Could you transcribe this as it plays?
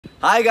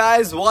Hi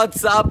guys,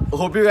 what's up?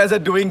 Hope you guys are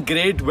doing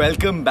great.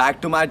 Welcome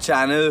back to my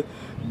channel.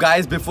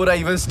 Guys, before I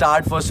even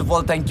start, first of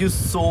all, thank you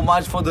so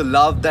much for the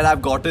love that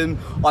I've gotten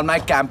on my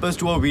campus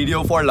tour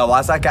video for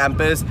Lavasa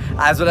campus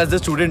as well as the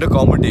student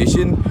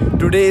accommodation.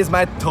 Today is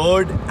my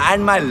third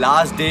and my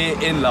last day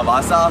in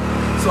Lavasa.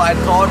 So I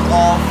thought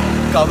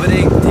of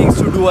covering things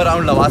to do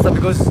around Lavasa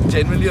because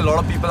genuinely a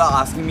lot of people are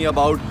asking me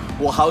about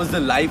how is the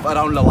life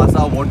around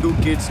Lavasa, what do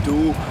kids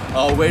do,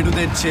 where do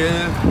they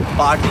chill,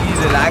 party,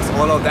 relax,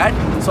 all of that.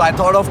 So I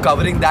thought of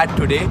covering that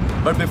today.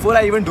 But before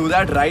I even do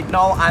that, right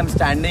now I'm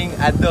standing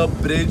at the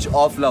bridge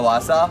of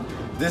Lavasa.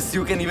 This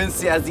you can even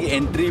see as the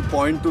entry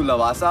point to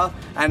Lavasa,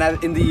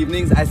 and in the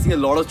evenings I see a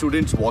lot of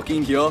students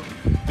walking here.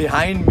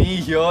 Behind me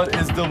here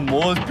is the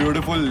most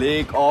beautiful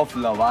lake of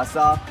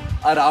Lavasa,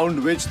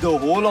 around which the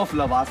whole of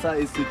Lavasa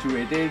is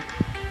situated.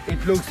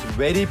 It looks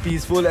very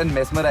peaceful and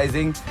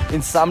mesmerizing.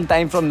 In some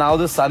time from now,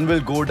 the sun will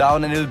go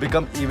down and it will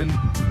become even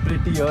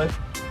prettier.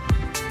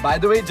 By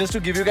the way, just to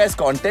give you guys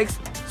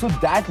context, so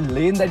that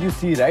lane that you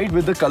see, right,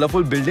 with the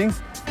colorful buildings,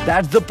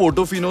 that's the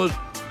Portofino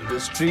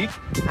street,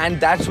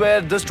 and that's where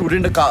the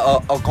student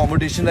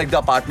accommodation, like the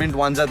apartment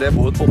ones, are there,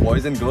 both for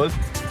boys and girls.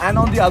 And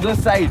on the other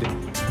side,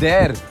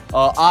 there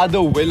are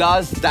the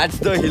villas. That's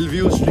the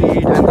Hillview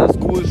Street and the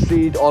School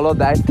Street, all of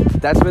that.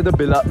 That's where the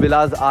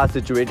villas are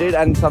situated,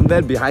 and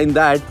somewhere behind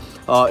that,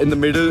 in the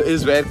middle,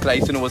 is where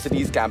Christ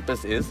University's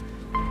campus is.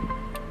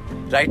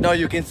 Right now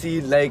you can see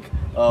like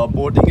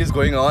boating is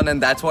going on,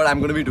 and that's what I'm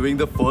going to be doing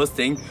the first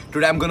thing.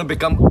 Today I'm going to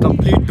become a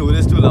complete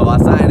tourist to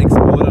Lavasa and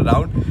explore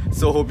around.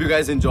 So hope you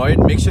guys enjoy it.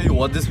 Make sure you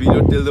watch this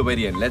video till the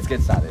very end. Let's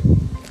get started.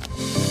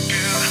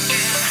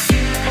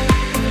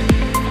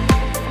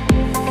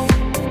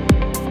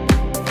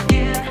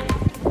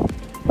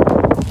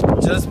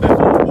 Just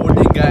before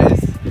boating, guys,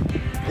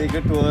 take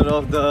a tour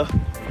of the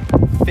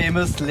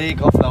famous lake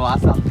of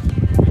Lavasa.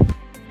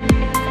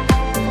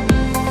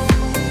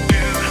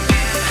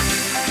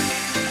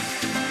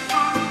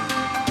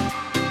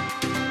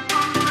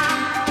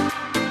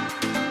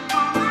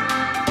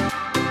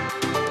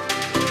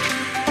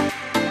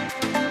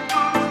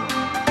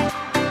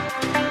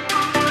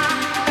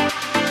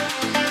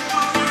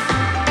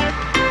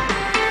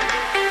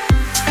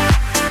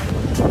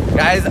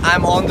 Guys,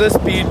 I'm on the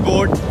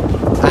speedboat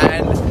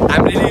and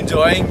I'm really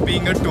enjoying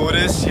being a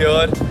tourist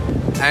here,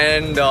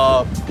 and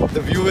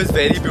the view is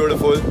very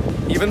beautiful.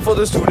 Even for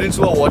the students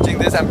who are watching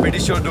this, I'm pretty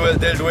sure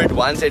they'll do it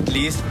once at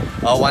least,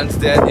 once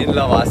they're in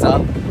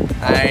Lavasa.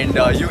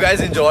 And you guys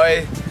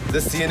enjoy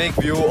the scenic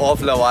view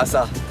of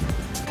Lavasa.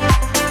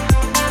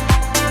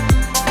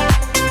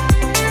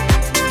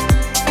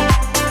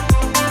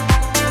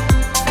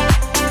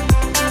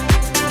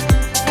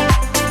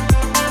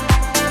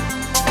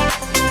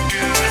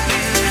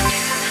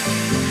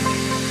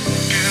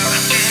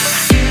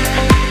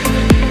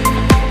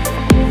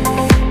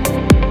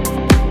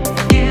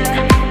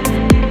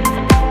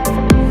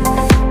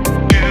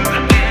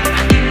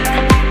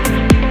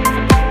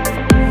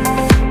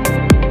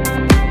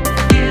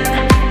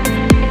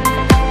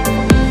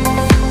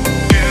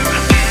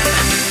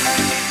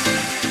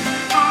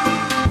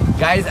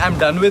 Guys, I'm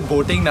done with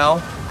boating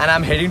now and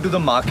I'm heading to the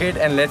market,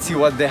 and let's see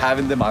what they have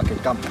in the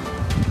market. Come.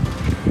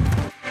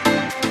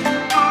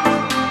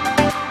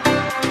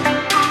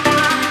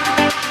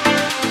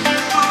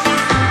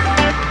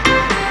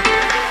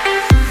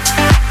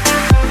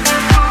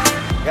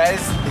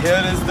 Guys,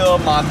 here is the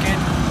market,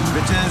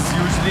 which is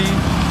usually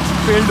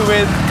filled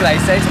with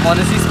Christites.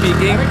 Honestly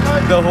speaking,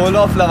 the whole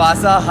of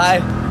Lavasa,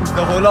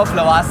 the whole of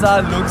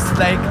Lavasa looks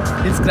like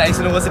it's Christ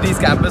University's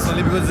campus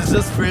only because it's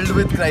just filled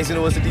with Christ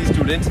University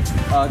students.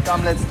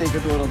 Come, let's take a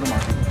tour of the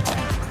market.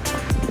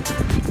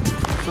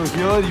 So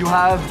here you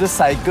have the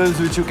cycles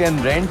which you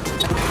can rent,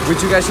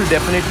 which you guys should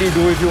definitely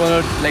do if you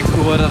want to like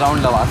tour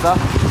around Lavasa.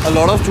 A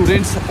lot of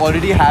students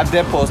already have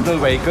their personal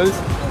vehicles.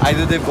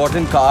 Either they've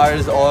gotten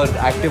cars or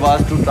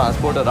Activas to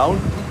transport around.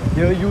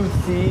 Here you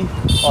see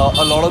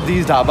a lot of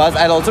these dhabas.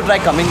 I'll also try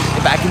coming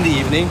back in the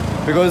evening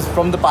because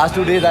from the past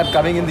 2 days I'm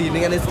coming in the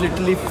evening and it's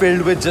literally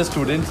filled with just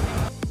students.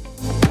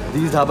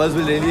 These dhabas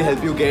will really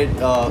help you get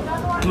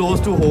close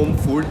to home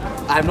food.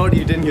 I have not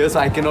eaten here, so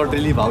I cannot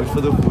really vouch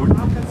for the food.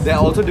 There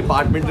are also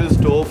departmental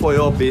store for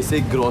your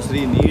basic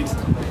grocery needs,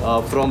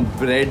 from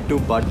bread to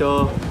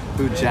butter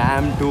to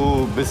jam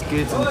to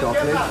biscuits and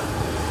chocolates.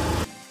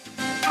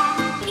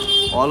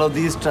 All of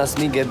these, trust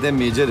me, get their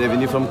major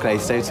revenue from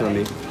Christites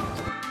only.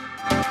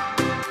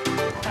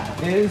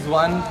 There is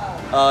one,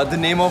 the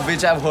name of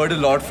which I've heard a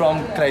lot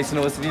from Christ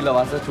University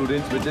Lavasa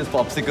students, which is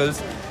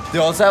Popsicles. They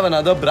also have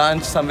another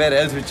branch somewhere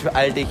else, which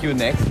I'll take you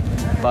next.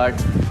 But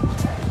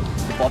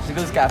the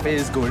Popsicles Cafe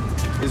is good,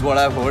 is what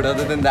I've heard.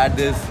 Other than that,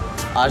 there's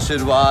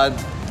Ashirwad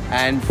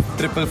and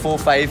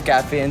 4445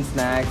 Cafe and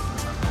Snacks,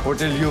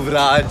 Hotel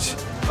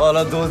Yuvraj, all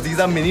of those. These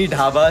are mini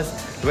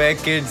dhabas where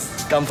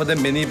kids come for the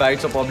mini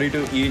bites or probably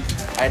to eat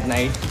at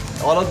night.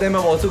 All of them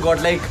have also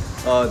got like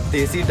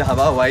desi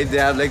dhaba vibe. They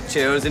have like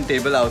chairs and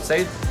table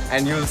outside,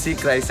 and you'll see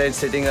Christites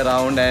sitting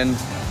around and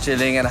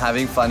chilling and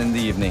having fun in the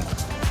evening.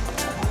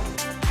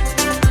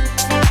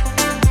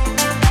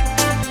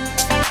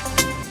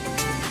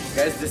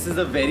 Guys, this is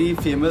a very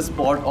famous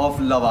spot of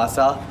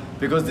Lavasa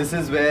because this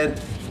is where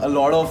a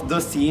lot of the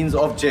scenes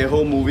of Jai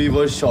Ho movie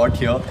was shot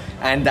here,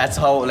 and that's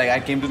how I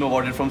came to know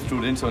about it from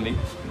students only.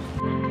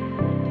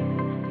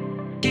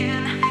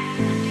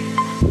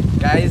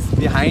 Guys,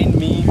 behind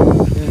me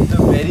is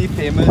the very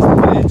famous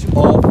bridge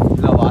of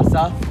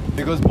Lavasa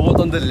because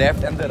both on the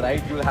left and the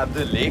right you will have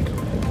the lake.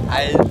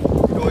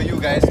 I'll show you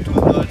guys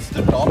towards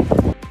the top.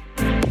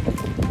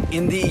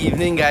 In the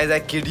evening, guys,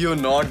 I kid you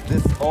not,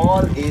 this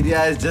whole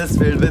area is just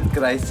filled with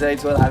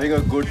Christites who are having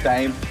a good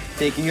time,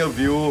 taking a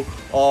view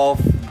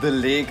of the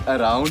lake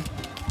around.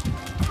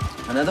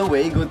 Another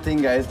very good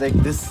thing, guys,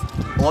 this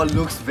all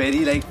looks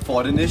very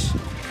foreignish,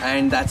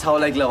 and that's how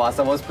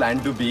Lavasa was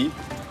planned to be.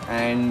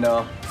 And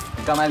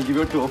come, I'll give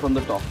you a tour from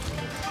the top.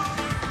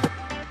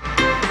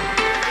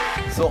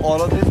 So all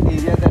of this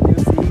area that you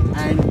see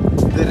and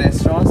the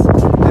restaurants,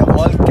 they're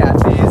all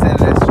cafes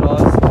and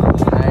restaurants,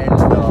 and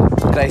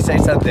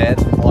Christites are there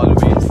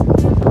always.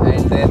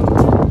 And then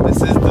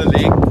this is the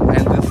lake,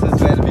 and this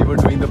is where we were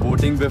doing the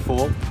boating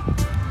before.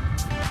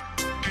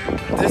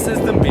 This is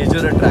the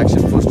major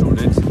attraction for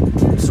students.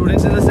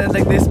 Students in the sense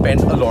they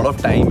spend a lot of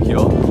time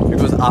here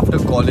because after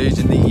college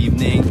in the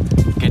evening,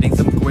 getting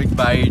some quick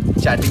bite,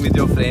 chatting with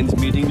your friends,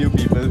 meeting new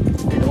people,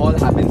 it all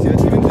happens here.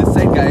 Even this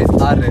side, guys,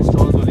 are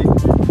restaurants only.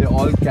 They're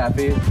all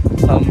cafe,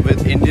 some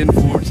with Indian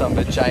food, some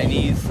with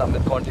Chinese, some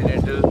with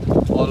continental,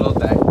 all of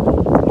that.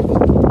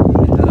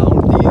 And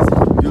around these,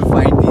 you'll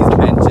find these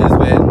benches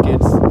where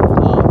kids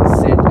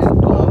sit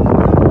and talk.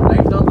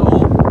 Right now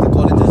though, the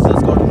college has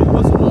just got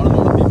over, so not a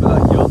lot of people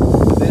are here.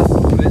 There's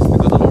tourists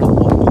because a lot of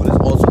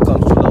tourists also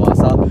comes to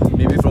Lavasa,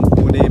 maybe from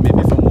Pune,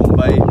 maybe from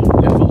Mumbai,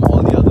 and from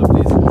all the other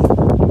places.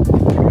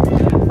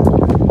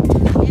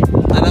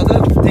 Another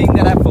thing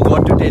that I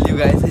forgot to tell you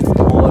guys, it's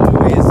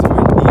always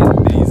windy and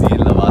breezy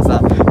in Lavasa.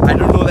 I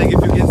don't know if you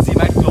can see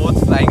my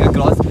clothes flying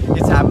across.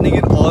 It's happening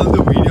in all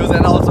the videos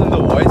and also in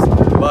the voice,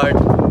 but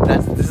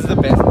this is the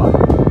best part.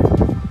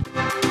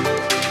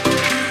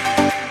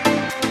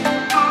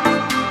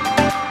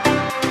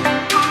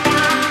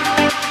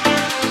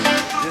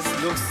 This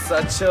looks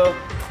such a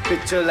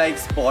picture-like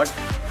spot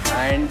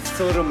and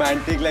so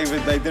romantic,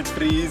 with the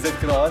trees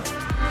across.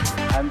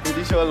 I'm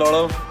pretty sure a lot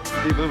of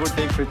people would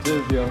take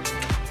pictures here.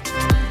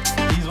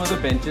 These were the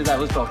benches I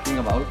was talking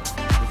about.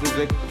 This is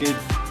where kids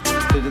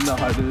sit in the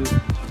huddle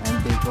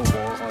and take a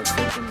walk or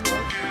sit and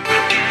walk.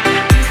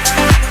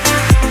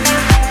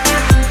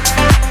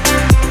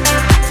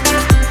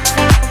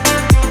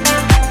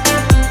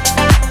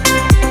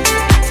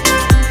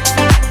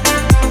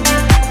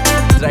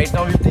 Right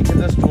now we've taken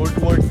the stroll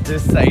towards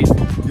this side.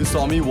 You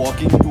saw me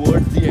walking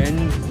towards the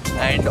end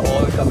and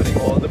covering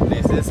all the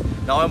places.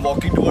 Now I'm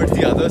walking towards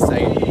the other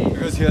side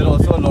because here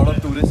also a lot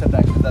of tourist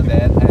attractions are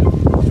there and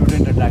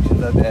student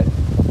attractions are there.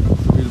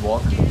 So we'll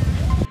walk.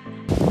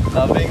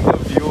 Loving the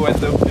view and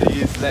the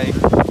breeze.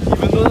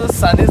 Even though the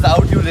sun is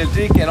out, you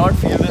literally cannot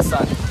feel the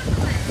sun.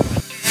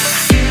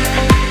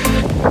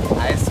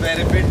 I swear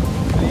if it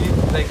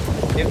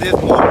breathes, if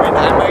there's more wind,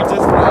 I might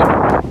just fly.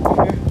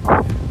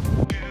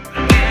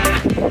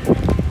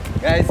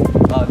 Guys,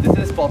 this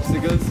is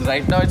Popsicles.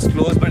 Right now it's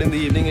closed, but in the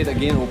evening it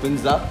again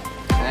opens up.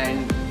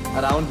 And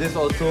around this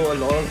also a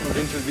lot of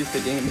students will be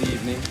sitting in the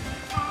evening.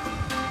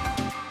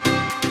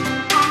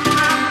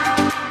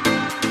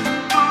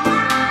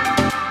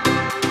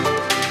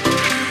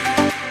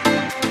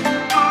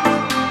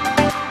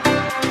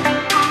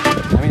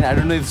 I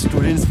don't know if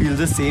students feel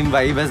the same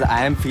vibe as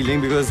I am feeling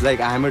because I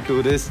am a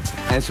tourist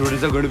and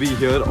students are going to be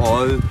here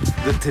all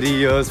the 3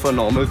 years for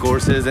normal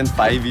courses and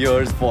 5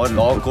 years for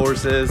law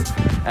courses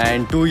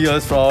and 2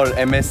 years for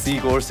MSc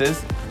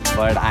courses,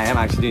 but I am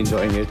actually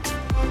enjoying it.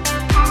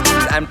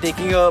 I'm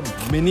taking a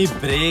mini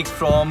break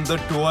from the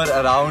tour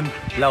around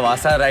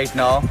Lavasa right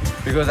now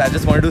because I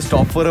just wanted to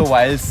stop for a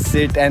while,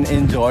 sit and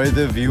enjoy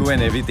the view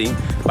and everything.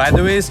 By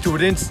the way,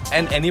 students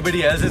and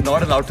anybody else is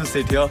not allowed to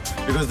sit here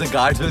because the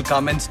guards will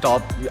come and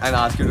stop and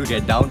ask you to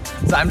get down.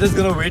 So I'm just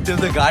gonna wait till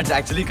the guards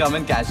actually come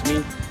and catch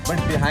me. But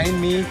behind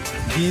me,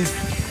 these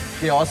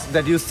kiosks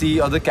that you see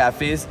or the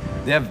cafes,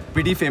 they are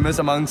pretty famous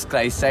amongst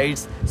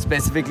Christites,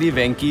 specifically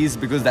Venkis,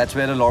 because that's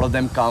where a lot of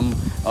them come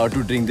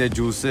to drink their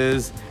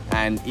juices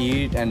and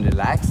eat and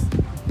relax.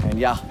 And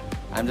yeah,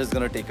 I'm just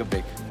gonna take a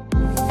break.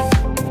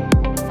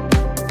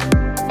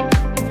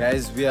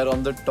 Guys, we are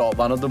on the top,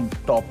 one of the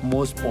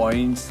topmost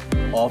points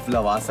of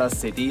Lavasa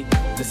city.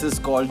 This is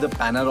called the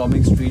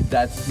Panoramic Street.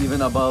 That's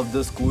even above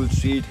the School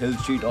Street, Hill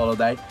Street, all of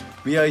that.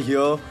 We are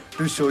here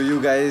to show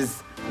you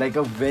guys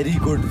a very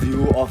good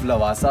view of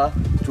Lavasa.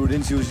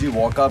 Students usually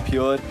walk up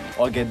here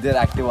or get their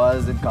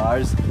Activas and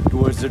cars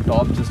towards the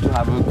top just to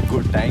have a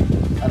good time.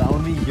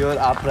 Around me here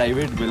are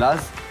private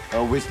villas,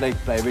 which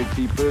private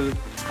people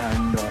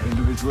and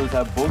individuals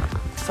have booked.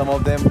 Some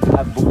of them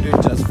have booked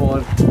it just for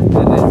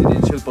their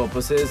residential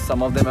purposes.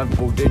 Some of them have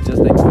booked it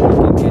just for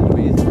working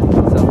getaways.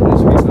 Some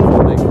rich people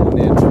from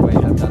Pune and Mumbai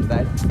have done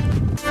that.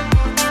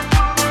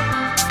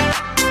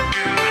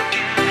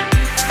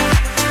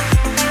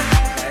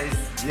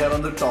 Guys, we are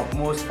on the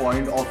topmost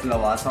point of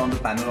Lavasa on the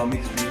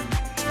Panoramic Street.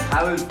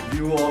 have a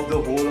view of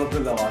the whole of the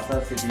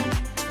Lavasa city.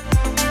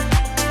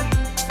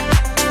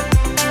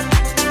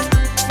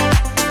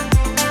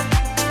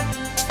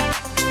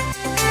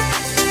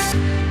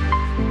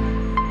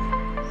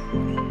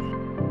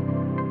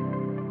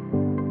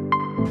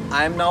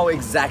 I am now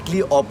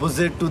exactly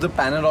opposite to the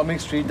panoramic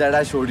street that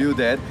I showed you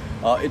there.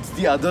 It's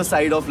the other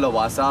side of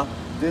Lavasa.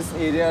 This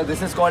area,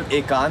 this is called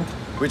Ekant,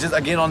 which is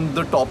again on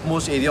the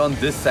topmost area on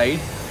this side.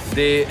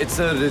 It's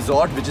a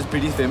resort which is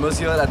pretty famous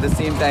here. At the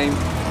same time,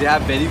 they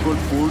have very good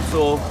food,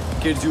 so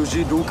kids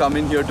usually do come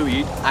in here to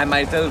eat. I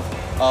myself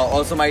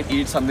also might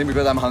eat something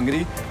because I'm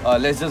hungry.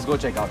 Let's just go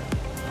check out.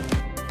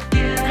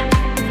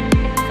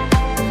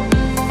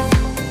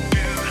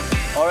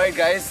 Alright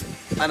guys,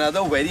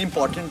 another very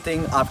important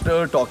thing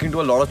after talking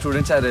to a lot of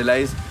students I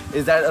realized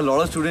is that a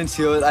lot of students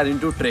here are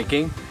into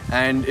trekking,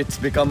 and it's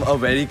become a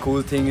very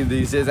cool thing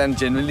these days, and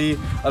generally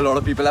a lot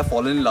of people have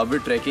fallen in love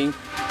with trekking.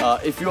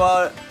 If you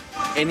are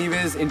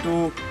anyways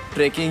into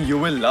trekking, you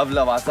will love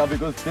Lavasa,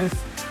 because this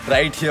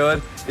right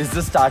here is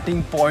the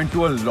starting point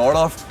to a lot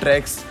of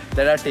treks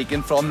that are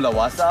taken from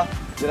Lavasa.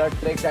 There are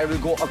treks that will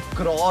go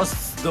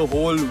across the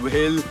whole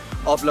hill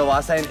of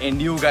Lavasa and end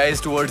you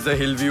guys towards the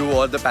hill view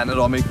or the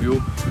panoramic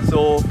view.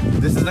 So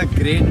this is a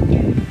great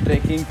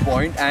trekking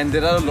point, and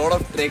there are a lot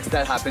of treks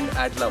that happen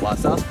at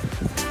Lavasa.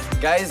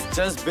 Guys,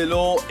 just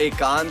below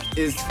Ekant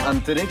is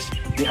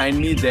Antariksh, behind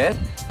me there.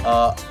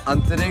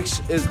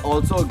 Antariksh is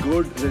also a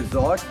good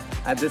resort.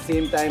 At the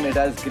same time, it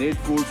has great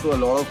food, so a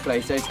lot of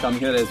Christites come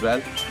here as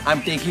well.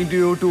 I'm taking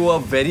you to a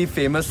very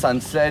famous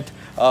sunset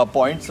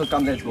point, so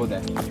come, let's go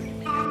there.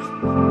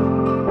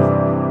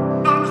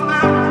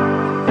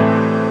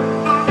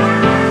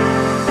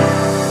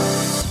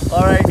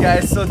 Alright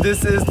guys, so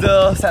this is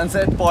the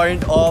sunset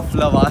point of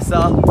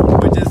Lavasa,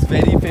 which is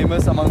very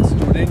famous among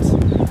students.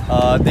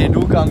 They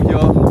do come here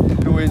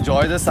to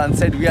enjoy the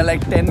sunset. We are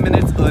like 10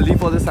 minutes early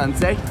for the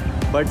sunset,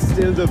 but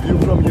still the view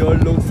from here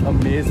looks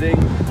amazing.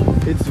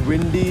 It's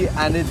windy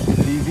and it's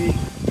breezy.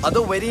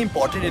 Other very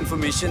important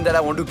information that I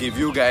want to give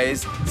you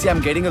guys. See,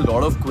 I'm getting a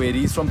lot of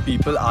queries from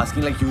people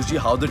asking like usually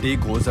how the day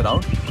goes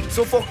around.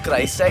 So for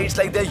Christites,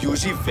 like they're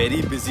usually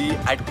very busy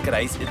at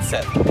Christ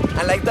itself.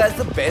 And like that's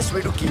the best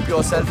way to keep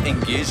yourself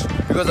engaged,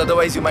 because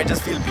otherwise you might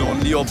just feel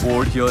lonely or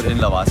bored here in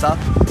Lavasa.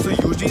 So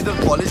usually the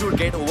college would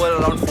get over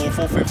around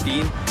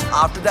 4:15.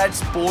 After that,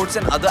 sports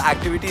and other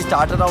activities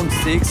start around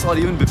 6 or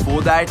even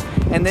before that.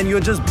 And then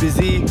you're just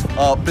busy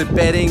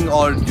preparing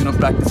or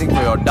practicing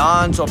for your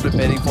dance or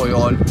preparing for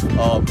your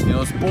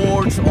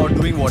sports or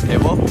doing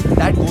whatever.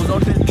 That goes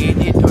on till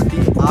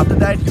 8:30. After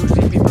that,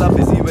 usually people are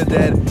busy with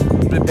their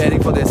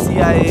preparing for their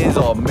CIAs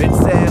or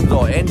mid-sems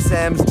or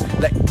end-sems.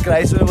 Like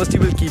Christ University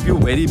will keep you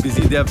very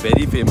busy. They are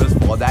very famous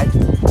for that.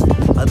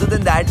 Other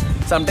than that,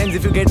 sometimes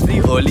if you get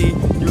free early,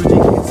 usually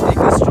kids take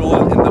a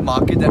stroll in the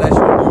market that I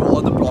showed you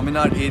or the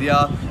promenade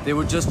area. They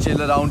would just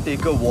chill around,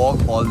 take a walk,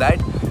 all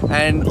that.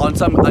 And on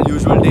some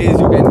unusual days,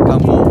 you can come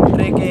for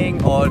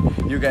trekking, or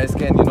you guys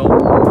can, move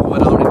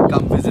around and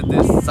come visit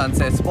this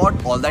sunset spot.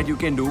 All that you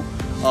can do.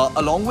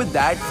 Along with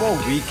that, for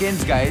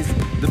weekends, guys,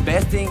 the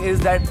best thing is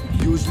that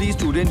usually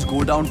students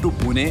go down to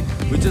Pune,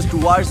 which is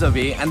 2 hours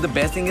away. And the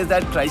best thing is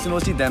that Christ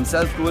University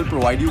themselves will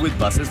provide you with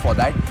buses for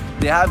that.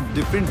 They have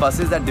different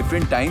buses at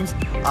different times.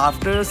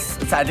 After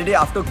Saturday,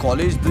 after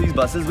college, these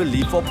buses will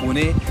leave for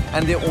Pune,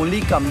 and they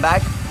only come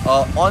back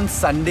on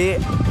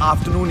Sunday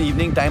afternoon,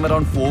 evening time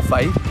around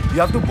 4-5. You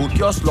have to book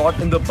your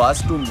slot in the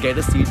bus to get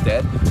a seat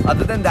there.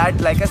 Other than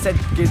that, like I said,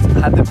 kids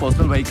have their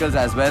personal vehicles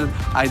as well,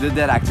 either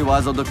their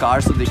Activas or the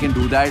cars, so they can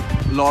do that.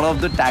 A lot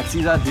of the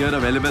taxis are here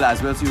available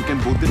as well, so you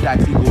can book the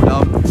taxi, go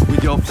down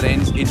with your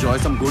friends, enjoy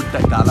some good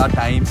gala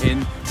time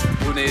in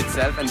Pune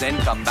itself, and then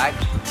come back.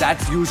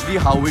 That's usually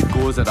how it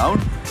goes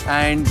around,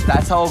 and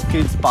that's how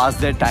kids pass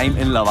their time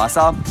in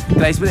Lavasa.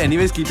 Christ will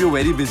anyways keep you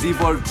very busy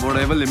for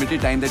whatever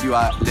limited time that you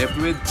are left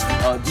with.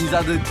 These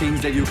are the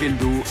things that you can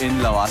do in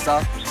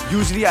Lavasa.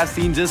 Usually I've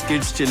seen just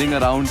kids chilling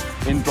around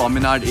in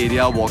promenade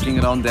area, walking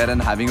around there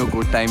and having a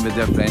good time with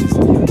their friends.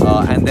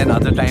 And then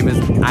other time is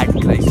at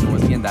Christ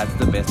University, and that's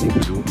the best thing to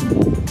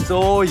do.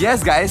 So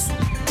yes guys,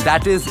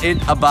 that is it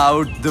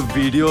about the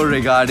video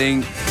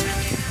regarding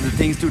the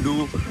things to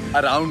do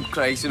around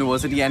Christ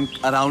University and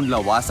around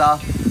Lavasa.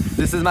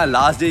 This is my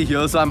last day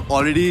here, so I'm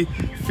already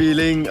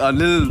feeling a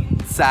little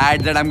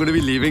sad that I'm going to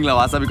be leaving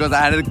Lavasa, because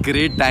I had a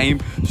great time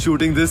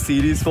shooting this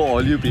series for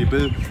all you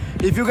people.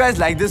 If you guys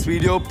like this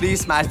video,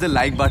 please smash the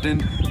like button.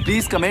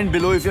 Please comment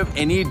below if you have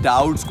any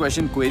doubts,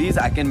 questions, queries.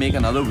 I can make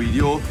another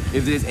video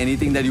if there's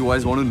anything that you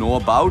guys want to know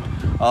about.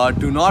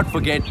 Do not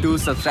forget to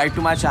subscribe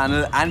to my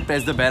channel and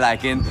press the bell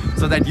icon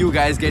so that you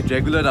guys get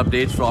regular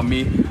updates from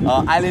me.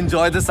 I'll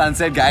enjoy the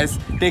sunset, guys.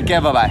 Take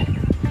care. Bye-bye.